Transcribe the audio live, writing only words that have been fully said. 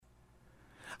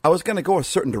I was going to go a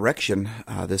certain direction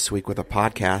this week with a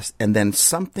podcast, and then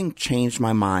something changed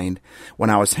my mind when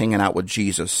I was hanging out with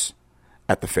Jesus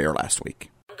at the fair last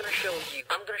week. I'm going to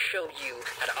show you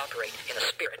how to operate in a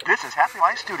spirit. This is Happy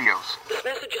Life Studios. This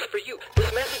message is for you.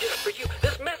 This message is for you.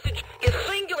 This message is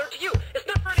singular to you. It's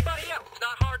not for anybody else. It's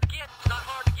not hard to get. It's not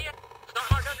hard to get. It's not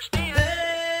hard to understand.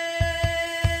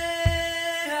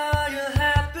 Hey, are you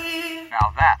happy?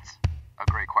 Now that's a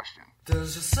great question.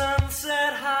 Does your sun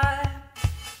set high?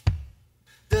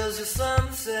 Does your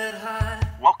sun set high?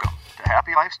 Welcome to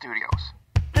Happy Life Studios.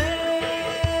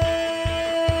 Hey,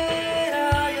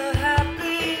 are you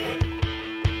happy?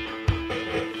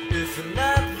 If you're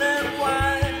not, then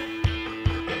why?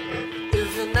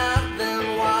 If you're not,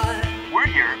 then why? We're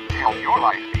here to help your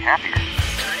life be happier.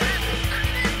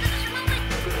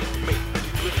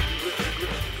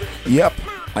 Yep,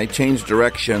 I changed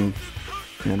direction,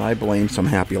 and I blame some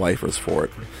happy lifers for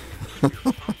it.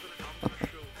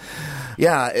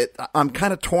 Yeah, I'm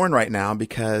kind of torn right now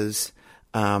because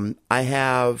I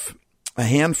have a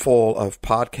handful of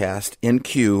podcasts in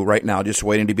queue right now, just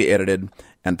waiting to be edited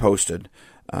and posted.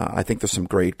 I think there's some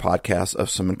great podcasts of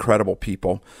some incredible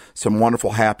people, some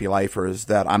wonderful happy lifers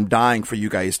that I'm dying for you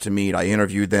guys to meet. I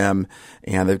interviewed them,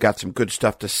 and they've got some good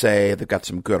stuff to say. They've got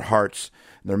some good hearts.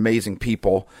 They're amazing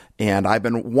people, and I've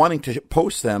been wanting to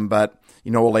post them, but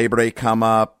Labor Day come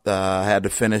up, I had to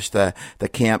finish the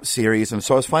camp series, and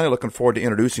so I was finally looking forward to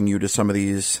introducing you to some of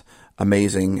these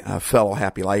amazing fellow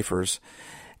happy lifers.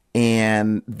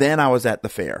 And then I was at the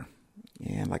fair,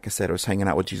 and like I said, I was hanging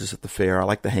out with Jesus at the fair. I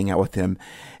like to hang out with him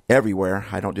everywhere.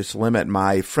 I don't just limit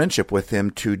my friendship with him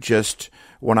to just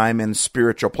when I'm in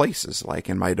spiritual places, like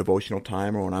in my devotional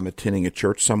time or when I'm attending a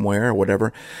church somewhere or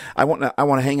whatever. I want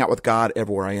to hang out with God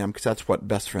everywhere I am because that's what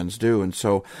best friends do. And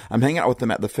so I'm hanging out with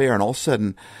them at the fair, and all of a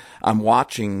sudden I'm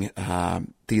watching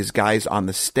these guys on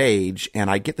the stage, and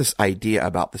I get this idea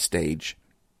about the stage.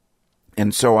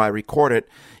 And so I record it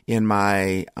on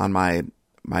my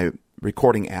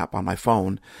recording app on my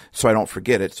phone so I don't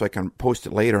forget it, so I can post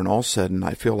it later. And all of a sudden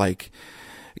I feel like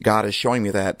God is showing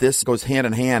me that this goes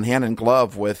hand in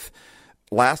glove with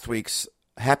last week's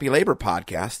Happy Labor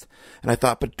podcast. And I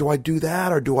thought, but do I do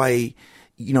that, or do I,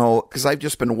 because I've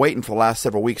just been waiting for the last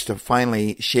several weeks to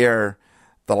finally share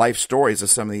the life stories of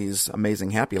some of these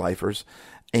amazing happy lifers.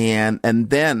 And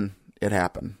then it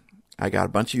happened. I got a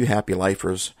bunch of you happy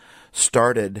lifers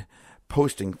started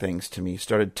posting things to me,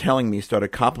 started telling me, started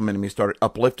complimenting me, started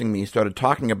uplifting me, started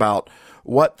talking about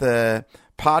what the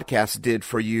podcast did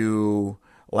for you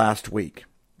last week.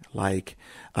 Like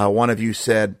one of you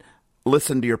said,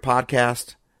 listen to your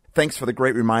podcast. Thanks for the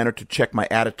great reminder to check my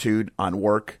attitude on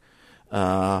work.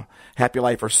 Happy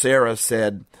Lifer Sarah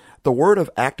said, the word of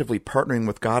actively partnering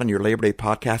with God in your Labor Day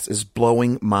podcast is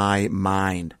blowing my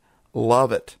mind.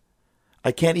 Love it.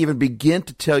 I can't even begin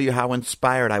to tell you how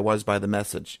inspired I was by the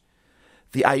message.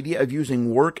 The idea of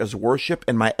using work as worship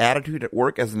and my attitude at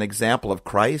work as an example of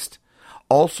Christ.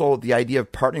 Also, the idea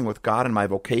of partnering with God in my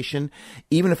vocation,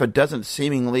 even if it doesn't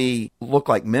seemingly look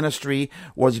like ministry,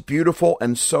 was beautiful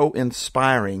and so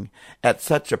inspiring at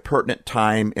such a pertinent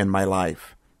time in my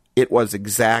life. It was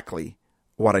exactly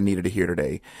what I needed to hear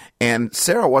today. And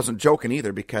Sarah wasn't joking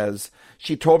either, because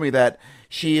she told me that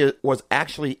she was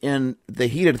actually in the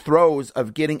heated throes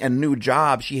of getting a new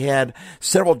job. She had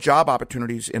several job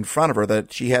opportunities in front of her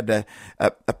that she had to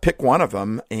pick one of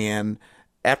them. And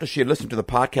after she had listened to the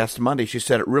podcast Monday, she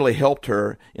said it really helped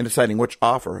her in deciding which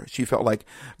offer she felt like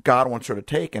God wants her to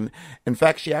take. And in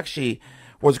fact, she actually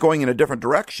was going in a different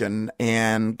direction,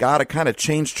 and God had kind of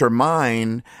changed her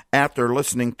mind after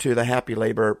listening to the Happy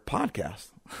Labor podcast.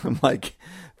 I'm like,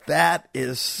 that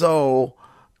is so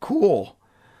cool.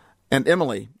 And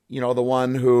Emily, the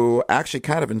one who actually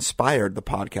kind of inspired the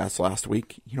podcast last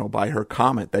week, by her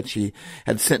comment that she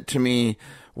had sent to me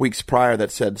weeks prior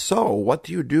that said, so what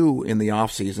do you do in the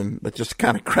off season? That just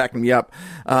kind of cracked me up.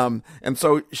 And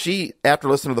so she, after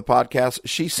listening to the podcast,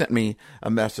 she sent me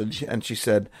a message, and she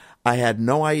said, I had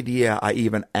no idea I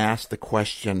even asked the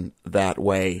question that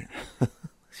way.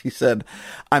 She said,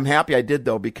 I'm happy I did,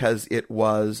 though, because it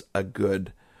was a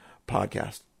good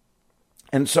podcast.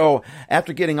 And so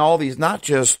after getting all these, not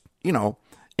just,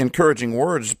 encouraging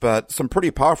words, but some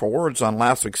pretty powerful words on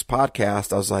last week's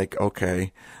podcast, I was like,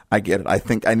 okay, I get it. I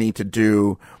think I need to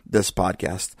do this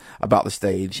podcast about the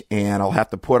stage, and I'll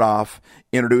have to put off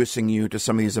introducing you to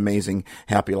some of these amazing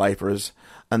happy lifers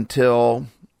until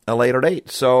a later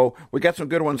date. So we got some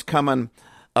good ones coming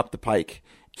up the pike.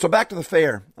 So back to the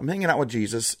fair. I'm hanging out with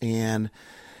Jesus, and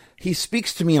He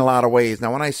speaks to me in a lot of ways.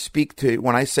 Now, when I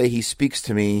say he speaks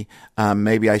to me,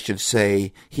 maybe I should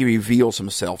say he reveals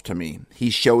himself to me.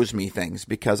 He shows me things,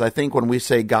 because I think when we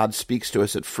say God speaks to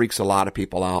us, it freaks a lot of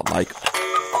people out. Like,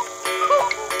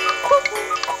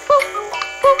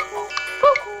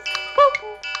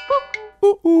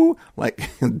 like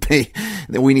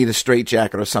we need a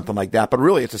straitjacket or something like that. But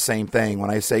really, it's the same thing.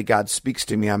 When I say God speaks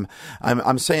to me,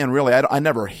 I'm saying really, I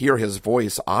never hear his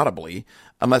voice audibly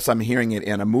unless I'm hearing it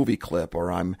in a movie clip,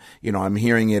 or I'm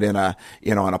hearing it in a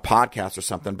podcast or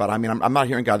something. But I mean, I'm not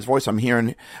hearing God's voice. I'm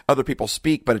hearing other people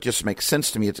speak, but it just makes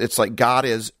sense to me. It's like God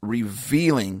is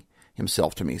revealing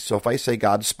himself to me. So if I say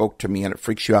God spoke to me and it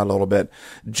freaks you out a little bit,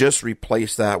 just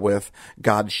replace that with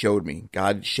God showed me.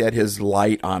 God shed his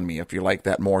light on me, if you like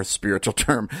that more spiritual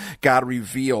term. God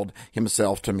revealed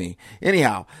himself to me.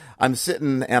 Anyhow, I'm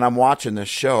sitting and I'm watching this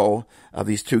show of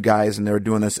these two guys, and they're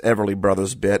doing this Everly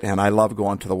Brothers bit, and I love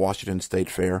going to the Washington State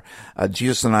Fair.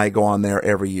 Jesus and I go on there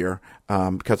every year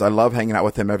because I love hanging out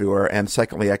with him everywhere, and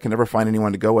secondly, I can never find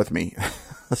anyone to go with me.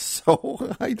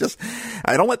 So I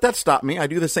don't let that stop me. I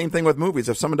do the same thing with movies.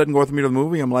 If someone doesn't go with me to the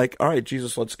movie, I'm like, all right,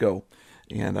 Jesus, let's go.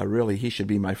 And really, he should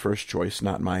be my first choice,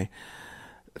 not my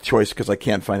choice because I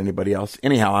can't find anybody else.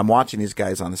 Anyhow, I'm watching these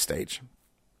guys on the stage.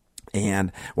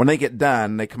 And when they get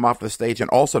done, they come off the stage, and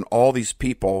all of a sudden, all these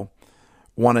people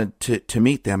wanted to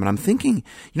meet them. And I'm thinking,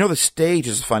 the stage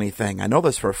is a funny thing. I know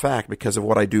this for a fact because of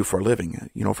what I do for a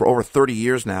living. For over 30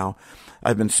 years now,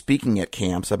 I've been speaking at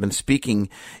camps. I've been speaking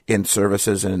in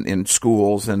services and in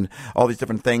schools and all these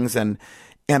different things. And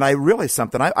I realized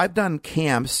something. I've done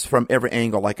camps from every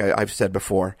angle, like I've said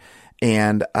before.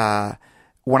 And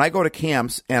when I go to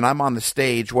camps and I'm on the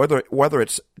stage, whether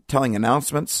it's telling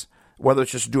announcements, whether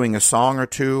it's just doing a song or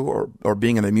two, or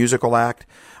being in the musical act,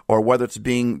 or whether it's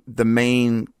being the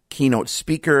main keynote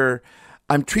speaker,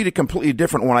 I'm treated completely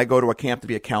different when I go to a camp to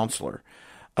be a counselor.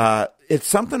 It's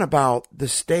something about the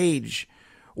stage.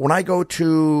 When I go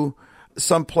to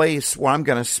some place where I'm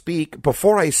going to speak,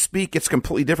 before I speak, it's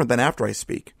completely different than after I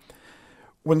speak.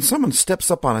 When someone steps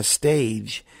up on a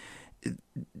stage,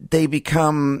 they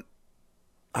become,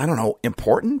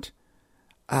 important.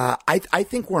 I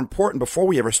think we're important before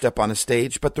we ever step on a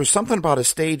stage, but there's something about a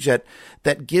stage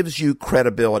that gives you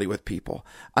credibility with people.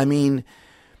 I mean,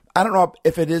 I don't know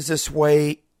if it is this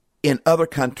way in other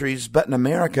countries, but in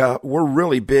America, we're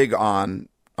really big on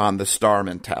the star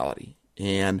mentality.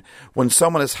 And when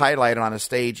someone is highlighted on a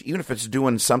stage, even if it's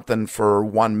doing something for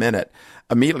 1 minute,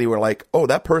 immediately we're like, oh,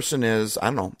 that person is,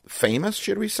 famous,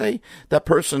 should we say? That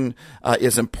person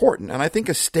is important. And I think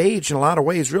a stage, in a lot of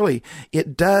ways, really,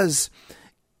 it does.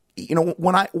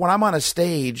 When I'm on a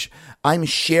stage, I'm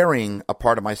sharing a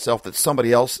part of myself that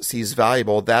somebody else sees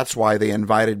valuable. That's why they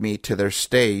invited me to their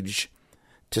stage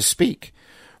to speak.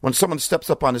 When someone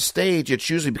steps up on a stage, it's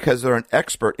usually because they're an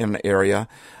expert in an area.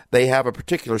 They have a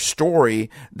particular story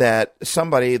that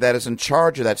somebody that is in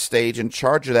charge of that stage, in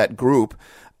charge of that group,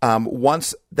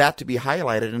 wants that to be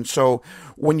highlighted. And so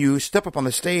when you step up on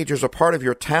the stage, there's a part of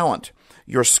your talent,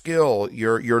 your skill,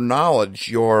 your knowledge,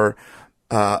 your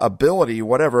ability,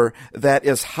 whatever, that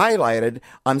is highlighted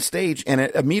on stage, and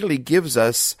it immediately gives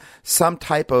us some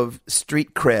type of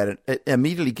street cred. It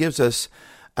immediately gives us,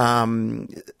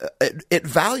 it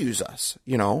values us,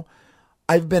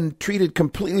 I've been treated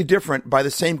completely different by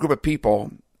the same group of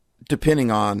people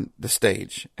depending on the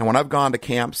stage. And when I've gone to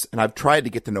camps and I've tried to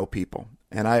get to know people,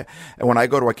 and when I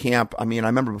go to a camp, I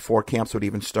remember before camps would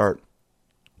even start,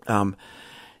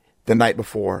 the night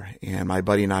before, and my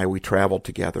buddy and I, we traveled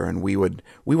together, and we would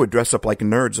dress up like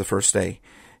nerds the first day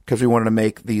because we wanted to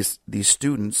make these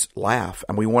students laugh,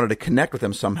 and we wanted to connect with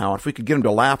them somehow. If we could get them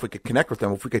to laugh, we could connect with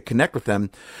them. If we could connect with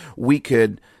them, we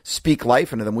could speak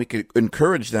life into them. We could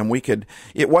encourage them.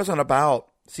 It wasn't about,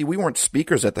 we weren't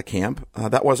speakers at the camp.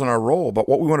 That wasn't our role. But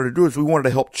what we wanted to do is we wanted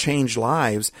to help change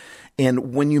lives.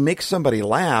 And when you make somebody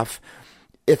laugh,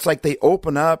 it's like they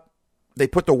open up. They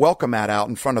put the welcome mat out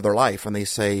in front of their life, and they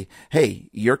say, hey,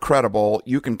 you're credible.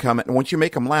 You can come. And once you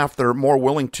make them laugh, they're more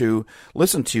willing to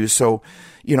listen to you. So,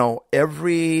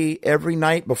 every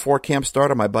night before camp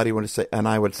started, my buddy would say, and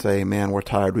I would say, man, we're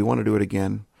tired. We want to do it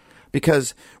again.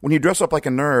 Because when you dress up like a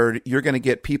nerd, you're going to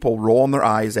get people rolling their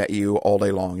eyes at you all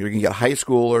day long. You're going to get high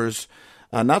schoolers,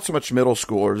 not so much middle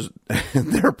schoolers.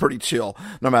 They're pretty chill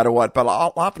no matter what. But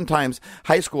oftentimes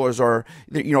high schoolers are,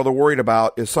 they're worried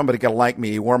about, is somebody going to like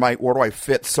me? Where do I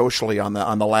fit socially on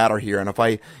the ladder here? And if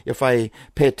I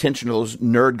pay attention to those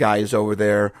nerd guys over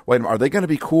there, wait a minute, are they going to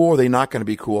be cool or are they not going to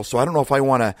be cool? So I don't know if I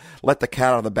want to let the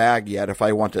cat out of the bag yet, if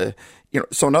I want to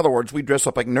So in other words, we dress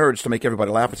up like nerds to make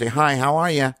everybody laugh and say, "Hi, how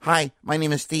are you? Hi, my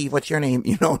name is Steve. What's your name?"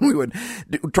 And we would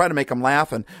try to make them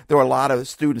laugh. And there were a lot of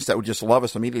students that would just love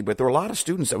us immediately, but there were a lot of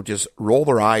students that would just roll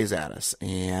their eyes at us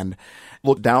and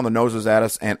look down the noses at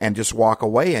us and just walk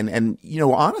away. And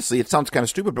honestly, it sounds kind of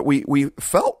stupid, but we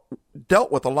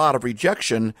dealt with a lot of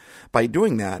rejection by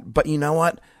doing that. But you know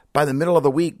what? By the middle of the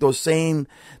week, those same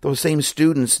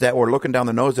students that were looking down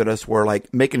the nose at us were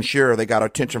like making sure they got our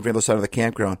attention from the other side of the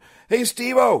campground. "Hey,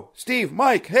 Steve,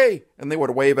 Mike, hey." And they would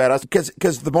wave at us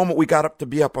because the moment we got up to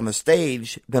be up on the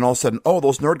stage, then all of a sudden, oh,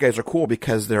 those nerd guys are cool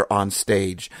because they're on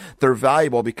stage. They're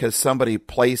valuable because somebody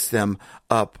placed them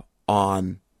up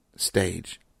on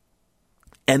stage.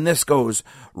 And this goes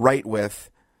right with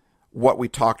what we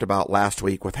talked about last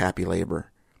week with Happy Labor.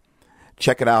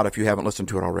 Check it out if you haven't listened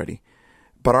to it already.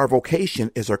 But our vocation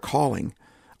is our calling.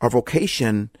 Our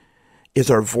vocation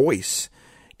is our voice.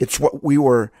 It's what we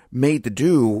were made to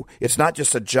do. It's not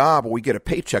just a job where we get a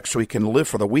paycheck so we can live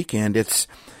for the weekend. It's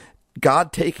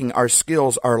God taking our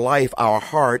skills, our life, our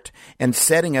heart, and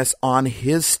setting us on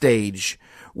His stage,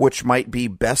 which might be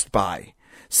Best Buy.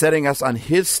 Setting us on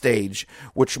His stage,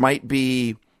 which might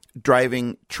be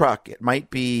driving truck. It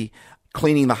might be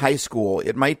cleaning the high school.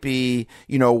 It might be,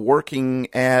 working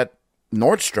at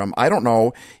Nordstrom. I don't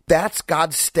know. That's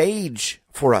God's stage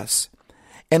for us.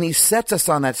 And He sets us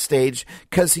on that stage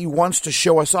because He wants to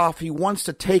show us off. He wants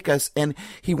to take us and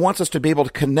He wants us to be able to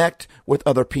connect with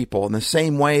other people in the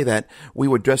same way that we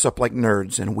would dress up like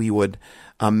nerds and we would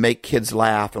make kids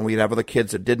laugh, and we'd have other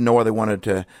kids that didn't know whether they wanted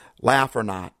to laugh or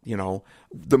not.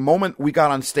 The moment we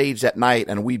got on stage that night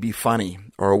and we'd be funny,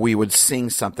 or we would sing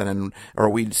something or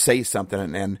we'd say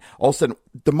something, and all of a sudden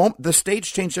the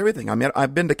stage changed everything. I mean,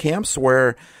 I've been to camps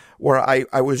where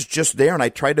I was just there and I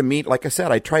tried to meet, like I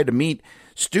said, I tried to meet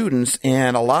students,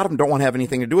 and a lot of them don't want to have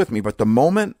anything to do with me. But the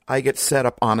moment I get set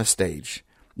up on a stage,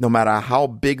 no matter how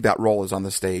big that role is on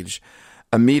the stage,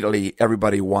 immediately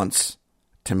everybody wants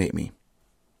to meet me.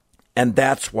 And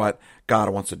that's what God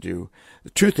wants to do. The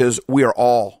truth is, we are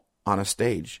all on a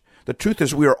stage. The truth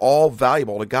is, we are all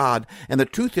valuable to God. And the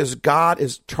truth is, God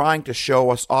is trying to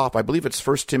show us off. I believe it's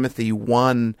 1 Timothy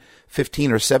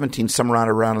 1:15 or 17, somewhere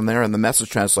around in there in the Message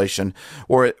translation,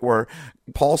 where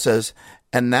Paul says,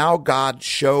 "And now God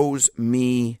shows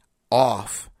me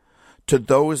off to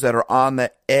those that are on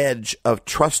the edge of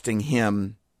trusting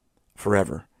Him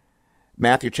forever."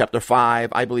 Matthew chapter 5,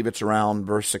 I believe it's around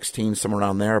verse 16, somewhere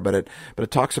around there, but it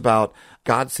talks about,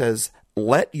 God says,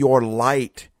 "Let your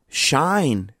light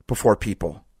shine before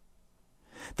people,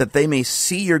 that they may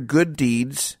see your good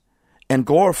deeds and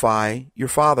glorify your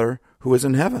Father who is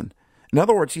in heaven." In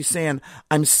other words, He's saying,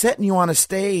 I'm setting you on a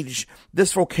stage,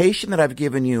 this vocation that I've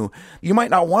given you. You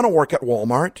might not want to work at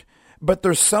Walmart, but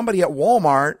there's somebody at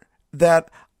Walmart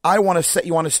that I want to set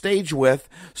you on a stage with,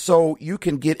 so you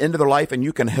can get into their life and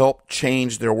you can help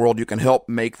change their world. You can help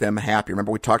make them happy.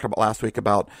 Remember, we talked about last week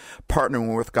about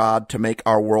partnering with God to make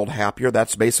our world happier.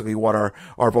 That's basically what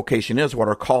our vocation is, what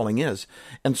our calling is.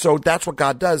 And so that's what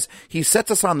God does. He sets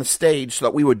us on the stage so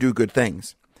that we would do good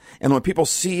things. And when people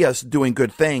see us doing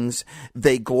good things,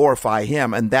 they glorify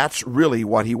Him. And that's really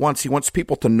what He wants. He wants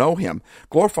people to know Him.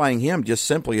 Glorifying Him just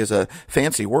simply is a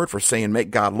fancy word for saying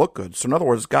make God look good. So in other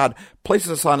words, God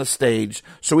places us on a stage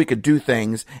so we could do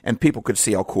things and people could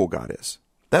see how cool God is.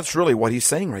 That's really what He's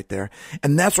saying right there.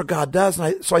 And that's what God does.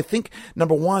 And so I think,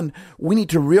 number one, we need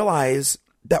to realize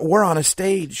that we're on a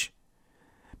stage,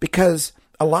 because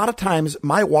a lot of times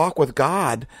my walk with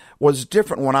God was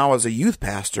different when I was a youth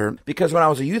pastor, because when I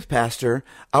was a youth pastor,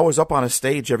 I was up on a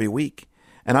stage every week,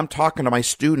 and I'm talking to my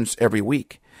students every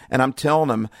week, and I'm telling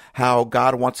them how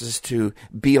God wants us to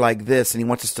be like this, and He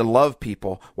wants us to love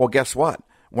people. Well, guess what?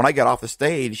 When I get off the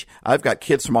stage, I've got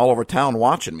kids from all over town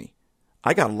watching me.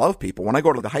 I got to love people. When I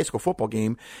go to the high school football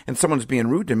game and someone's being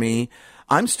rude to me,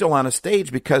 I'm still on a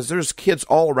stage because there's kids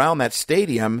all around that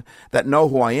stadium that know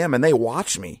who I am, and they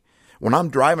watch me. When I'm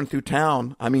driving through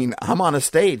town, I mean, I'm on a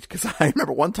stage, because I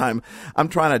remember one time I'm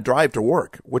trying to drive to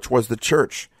work, which was the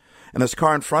church, and this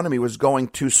car in front of me was going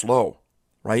too slow,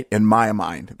 right? In my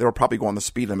mind, they were probably going the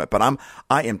speed limit, but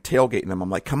I am tailgating them. I'm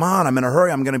like, come on, I'm in a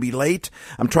hurry. I'm going to be late.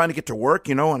 I'm trying to get to work,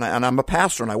 and I'm a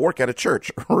pastor and I work at a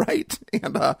church, right?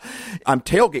 And I'm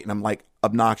tailgating them like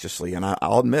obnoxiously, and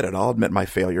I'll admit it. I'll admit my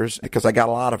failures, because I got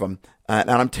a lot of them. And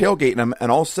I'm tailgating them,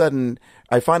 and all of a sudden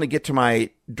I finally get to my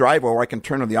driveway where I can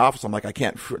turn to the office. I'm like, I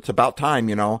can't, it's about time,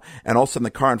 and all of a sudden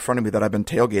the car in front of me that I've been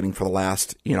tailgating for the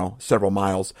last, several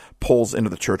miles pulls into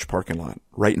the church parking lot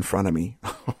right in front of me.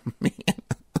 Oh, man.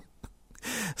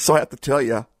 So I have to tell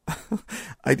you,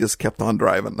 I just kept on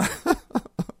driving.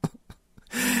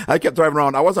 I kept driving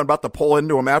around. I wasn't about to pull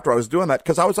into him after I was doing that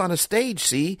because I was on a stage,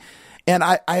 see? And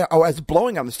I was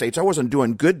blowing on the stage. I wasn't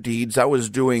doing good deeds. I was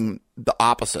doing the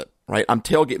opposite, right? I'm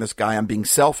tailgating this guy. I'm being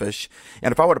selfish.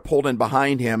 And if I would have pulled in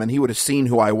behind him and he would have seen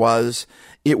who I was,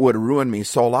 it would have ruined me.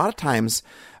 So a lot of times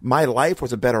my life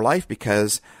was a better life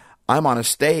because I'm on a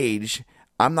stage.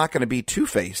 I'm not going to be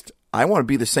two-faced. I want to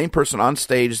be the same person on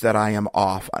stage that I am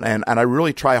off. And I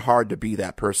really try hard to be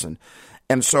that person.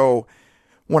 And so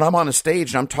when I'm on a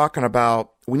stage and I'm talking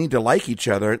about we need to like each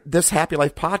other, this Happy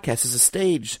Life podcast is a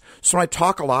stage. So when I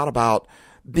talk a lot about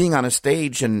being on a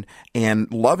stage and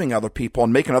loving other people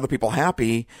and making other people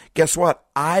happy, guess what?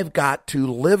 I've got to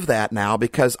live that now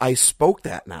because I spoke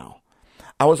that now.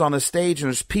 I was on the stage and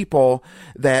there's people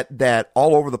that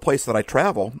all over the place that I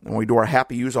travel, and we do our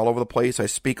happy use all over the place. I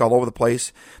speak all over the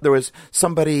place. There was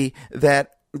somebody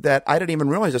that I didn't even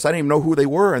realize this. I didn't even know who they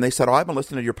were. And they said, I've been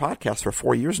listening to your podcast for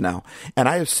 4 years now. And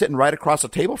I was sitting right across the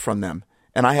table from them.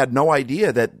 And I had no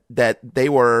idea that they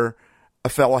were a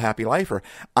fellow happy lifer.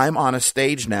 I'm on a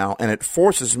stage now, and it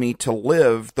forces me to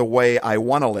live the way I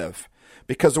want to live.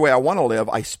 Because the way I want to live,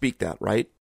 I speak that, right?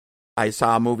 I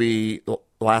saw a movie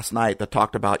last night that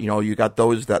talked about, you got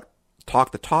those that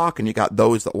talk the talk and you got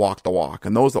those that walk the walk.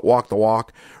 And those that walk the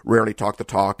walk rarely talk the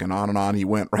talk, and on he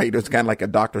went, right? It's kind of like a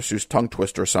Dr. Seuss tongue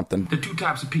twister or something. The two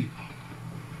types of people.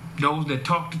 Those that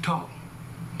talk the talk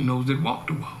and those that walk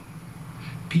the walk.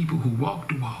 People who walk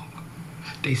the walk,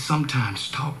 they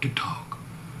sometimes talk the talk.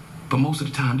 But most of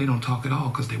the time they don't talk at all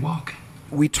because they're walking.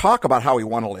 We talk about how we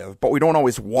want to live, but we don't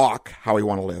always walk how we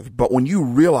want to live. But when you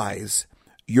realize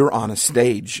you're on a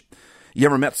stage, you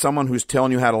ever met someone who's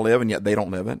telling you how to live and yet they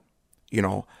don't live it?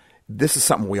 This is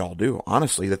something we all do.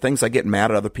 Honestly, the things I get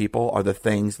mad at other people are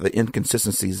the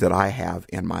inconsistencies that I have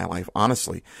in my life.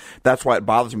 Honestly, that's why it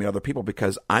bothers me to other people,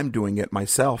 because I'm doing it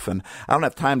myself, and I don't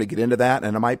have time to get into that.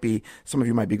 And some of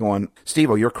you might be going,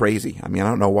 Steve-O, you're crazy. I mean, I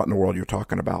don't know what in the world you're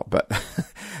talking about, but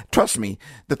trust me,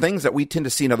 the things that we tend to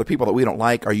see in other people that we don't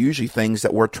like are usually things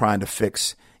that we're trying to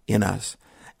fix in us.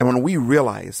 And when we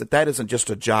realize that isn't just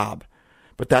a job,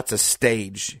 but that's a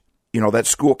stage, that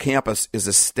school campus is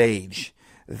a stage.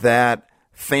 That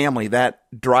family, that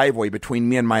driveway between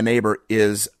me and my neighbor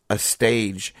is a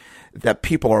stage that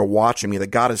people are watching me,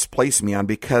 that God has placed me on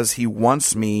because he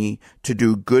wants me to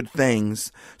do good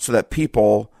things so that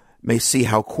people may see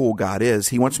how cool God is.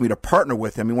 He wants me to partner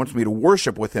with him. He wants me to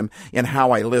worship with him in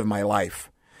how I live my life,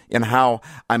 in how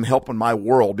I'm helping my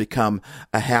world become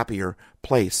a happier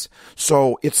place.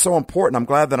 So it's so important. I'm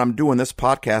glad that I'm doing this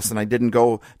podcast and I didn't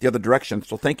go the other direction.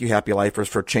 So thank you, Happy Lifers,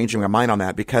 for changing my mind on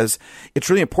that, because it's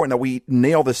really important that we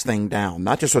nail this thing down,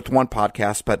 not just with one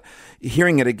podcast, but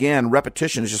hearing it again.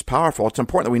 Repetition is just powerful. It's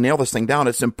important that we nail this thing down.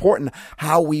 It's important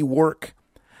how we work,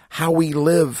 how we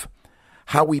live,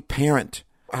 how we parent,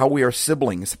 how we are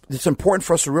siblings. It's important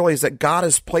for us to realize that God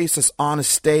has placed us on a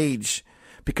stage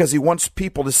because he wants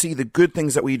people to see the good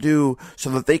things that we do so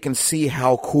that they can see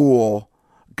how cool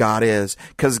God is,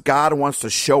 because God wants to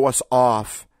show us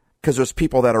off, because there's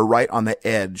people that are right on the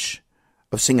edge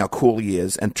of seeing how cool he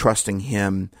is and trusting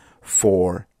him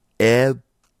forever.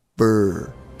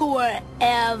 Forever.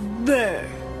 Forever.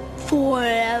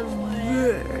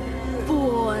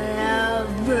 Forever.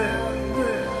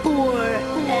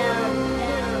 Forever.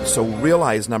 So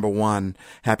realize, number one,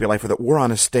 Happy Lifer, that we're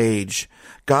on a stage.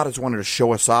 God has wanted to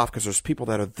show us off because there's people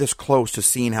that are this close to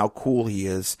seeing how cool he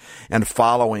is and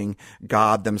following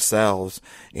God themselves.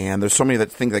 And there's so many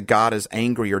that think that God is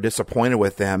angry or disappointed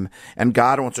with them. And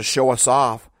God wants to show us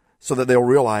off so that they'll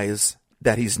realize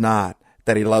that he's not,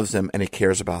 that he loves them and he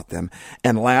cares about them.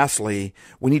 And lastly,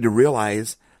 we need to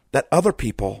realize that other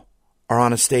people are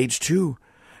on a stage too.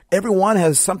 Everyone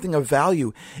has something of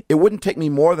value. It wouldn't take me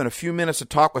more than a few minutes to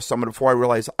talk with someone before I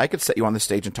realized I could set you on the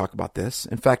stage and talk about this.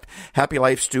 In fact, Happy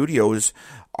Life Studios,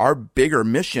 our bigger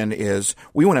mission is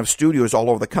we want to have studios all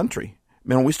over the country.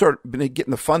 Man, when we start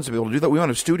getting the funds to be able to do that, we want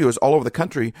to have studios all over the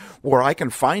country where I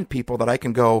can find people that I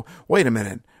can go, wait a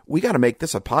minute, we got to make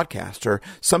this a podcast. Or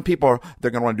some people,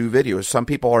 they're going to want to do videos. Some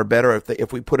people are better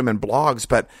if we put them in blogs.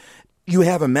 But you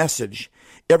have a message.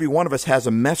 Every one of us has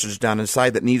a message down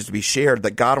inside that needs to be shared,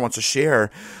 that God wants to share.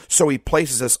 So he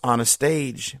places us on a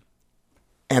stage.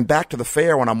 And back to the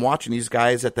fair, when I'm watching these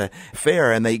guys at the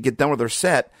fair and they get done with their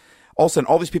set, all of a sudden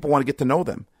all these people want to get to know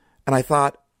them. And I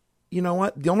thought, you know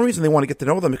what? The only reason they want to get to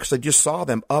know them is because they just saw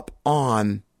them up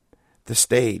on the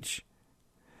stage.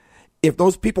 If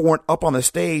those people weren't up on the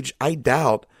stage, I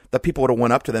doubt that people would have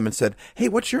went up to them and said, hey,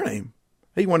 what's your name?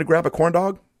 Hey, you want to grab a corn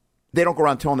dog? They don't go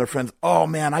around telling their friends, oh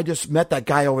man, I just met that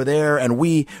guy over there and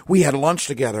we had lunch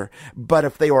together. But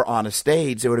if they were on a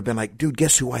stage, they would have been like, dude,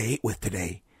 guess who I ate with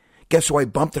today? Guess who I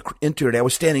bumped into today? I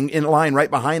was standing in line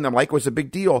right behind them like it was a big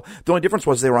deal. The only difference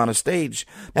was they were on a stage.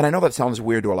 And I know that sounds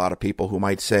weird to a lot of people who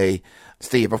might say,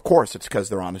 Steve, of course it's because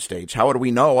they're on a stage. How would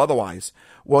we know otherwise?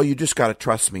 Well, you just got to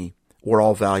trust me. We're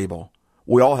all valuable.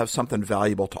 We all have something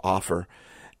valuable to offer.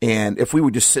 And if we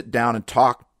would just sit down and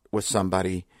talk with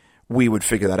somebody, we would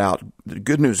figure that out. The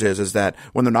good news is that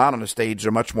when they're not on a stage,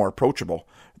 they're much more approachable.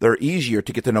 They're easier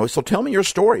to get to know. So tell me your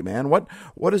story, man.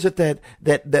 What is it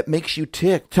that makes you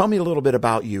tick? Tell me a little bit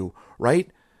about you,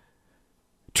 right?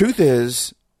 Truth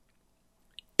is,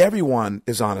 everyone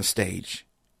is on a stage.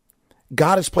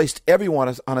 God has placed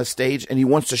everyone on a stage, and he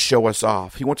wants to show us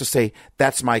off. He wants to say,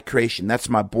 that's my creation. That's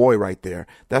my boy right there.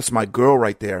 That's my girl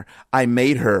right there. I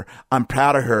made her. I'm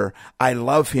proud of her. I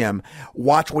love him.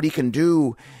 Watch what he can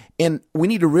do. And we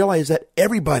need to realize that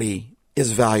everybody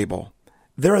is valuable.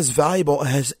 They're as valuable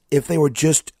as if they were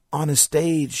just on a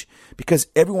stage, because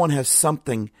everyone has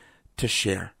something to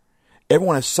share.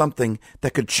 Everyone has something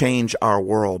that could change our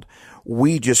world.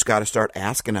 We just got to start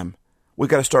asking them. We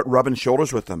got to start rubbing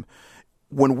shoulders with them.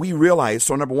 When we realize,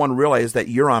 so number one, realize that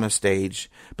you're on a stage,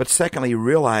 but secondly,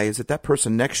 realize that that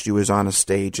person next to you is on a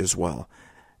stage as well.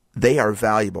 They are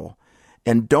valuable.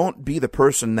 And don't be the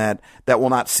person that will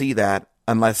not see that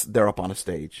unless they're up on a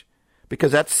stage.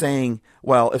 Because that's saying,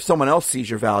 well, if someone else sees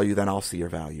your value, then I'll see your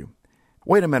value.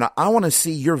 Wait a minute. I want to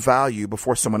see your value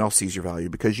before someone else sees your value.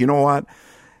 Because you know what?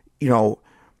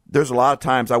 There's a lot of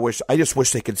times I just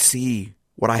wish they could see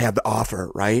what I have to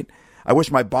offer, right? I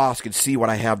wish my boss could see what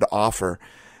I have to offer.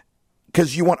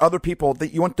 Because you want other people,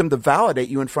 you want them to validate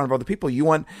you in front of other people. You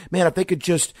want, man, if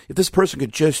this person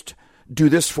could just do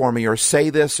this for me or say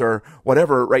this or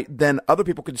whatever, right? Then other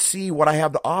people could see what I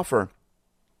have to offer.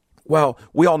 Well,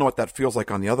 we all know what that feels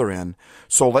like on the other end.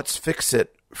 So let's fix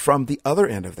it from the other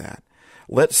end of that.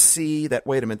 Let's see that,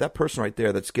 wait a minute, that person right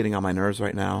there that's getting on my nerves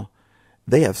right now,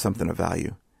 they have something of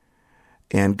value.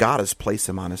 And God has placed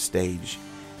them on a stage.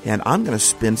 And I'm going to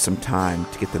spend some time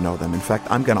to get to know them. In fact,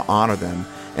 I'm going to honor them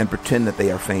and pretend that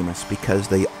they are famous, because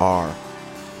they are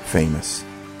famous.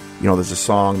 There's a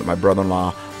song that my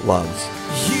brother-in-law loves.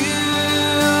 You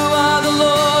are the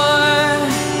Lord,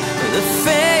 the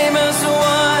famous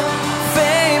one,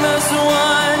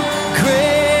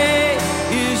 great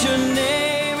is your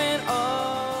name in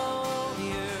all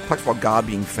the earth. Talks about God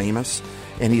being famous,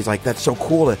 and he's like, that's so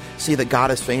cool to see that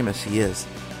God is famous. He is.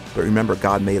 But remember,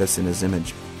 God made us in his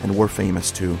image, and we're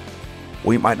famous too.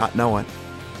 We might not know it.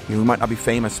 We might not be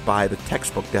famous by the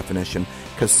textbook definition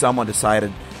because someone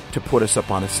decided to put us up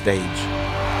on a stage.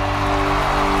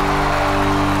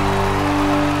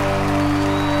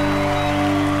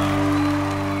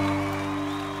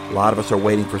 A lot of us are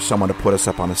waiting for someone to put us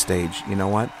up on a stage. You know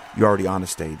what? You're already on a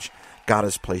stage. God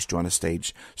has placed you on a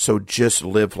stage. So just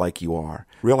live like you are.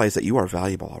 Realize that you are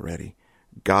valuable already.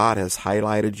 God has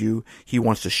highlighted you. He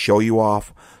wants to show you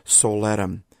off. So let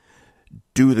him.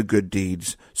 Do the good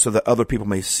deeds so that other people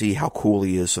may see how cool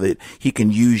he is, so that he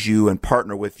can use you and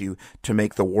partner with you to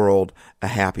make the world a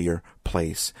happier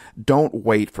place. Don't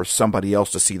wait for somebody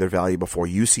else to see their value before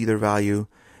you see their value.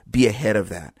 Be ahead of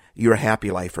that. You're a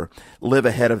happy lifer. Live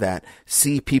ahead of that.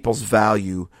 See people's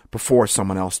value before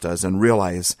someone else does, and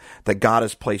realize that God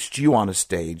has placed you on a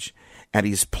stage, and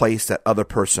he's placed that other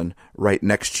person right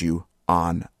next to you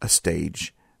on a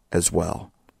stage as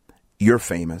well. You're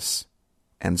famous,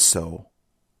 and so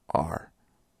are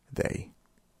they.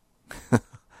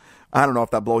 I don't know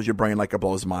if that blows your brain like it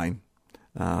blows mine,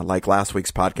 like last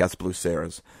week's podcast blew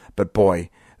Sarah's. But boy,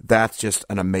 that's just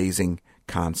an amazing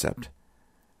concept.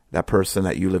 That person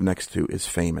that you live next to is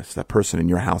famous. That person in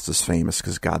your house is famous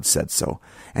because God said so.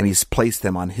 And he's placed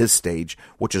them on his stage,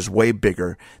 which is way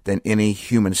bigger than any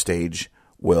human stage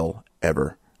will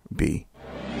ever be.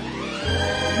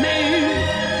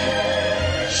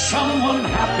 Make someone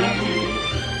happy.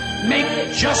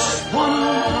 Make just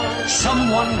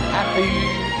someone happy,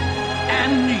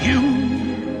 and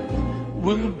you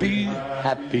will be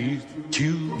happy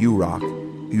too. You rock.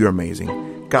 You're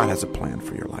amazing. God has a plan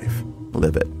for your life.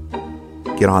 Live it.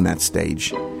 Get on that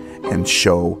stage and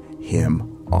show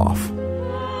him off.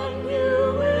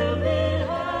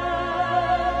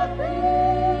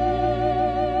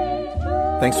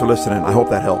 Thanks for listening. I hope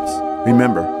that helps.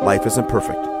 Remember, life isn't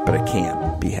perfect, but it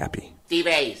can be happy. Steve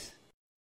A's.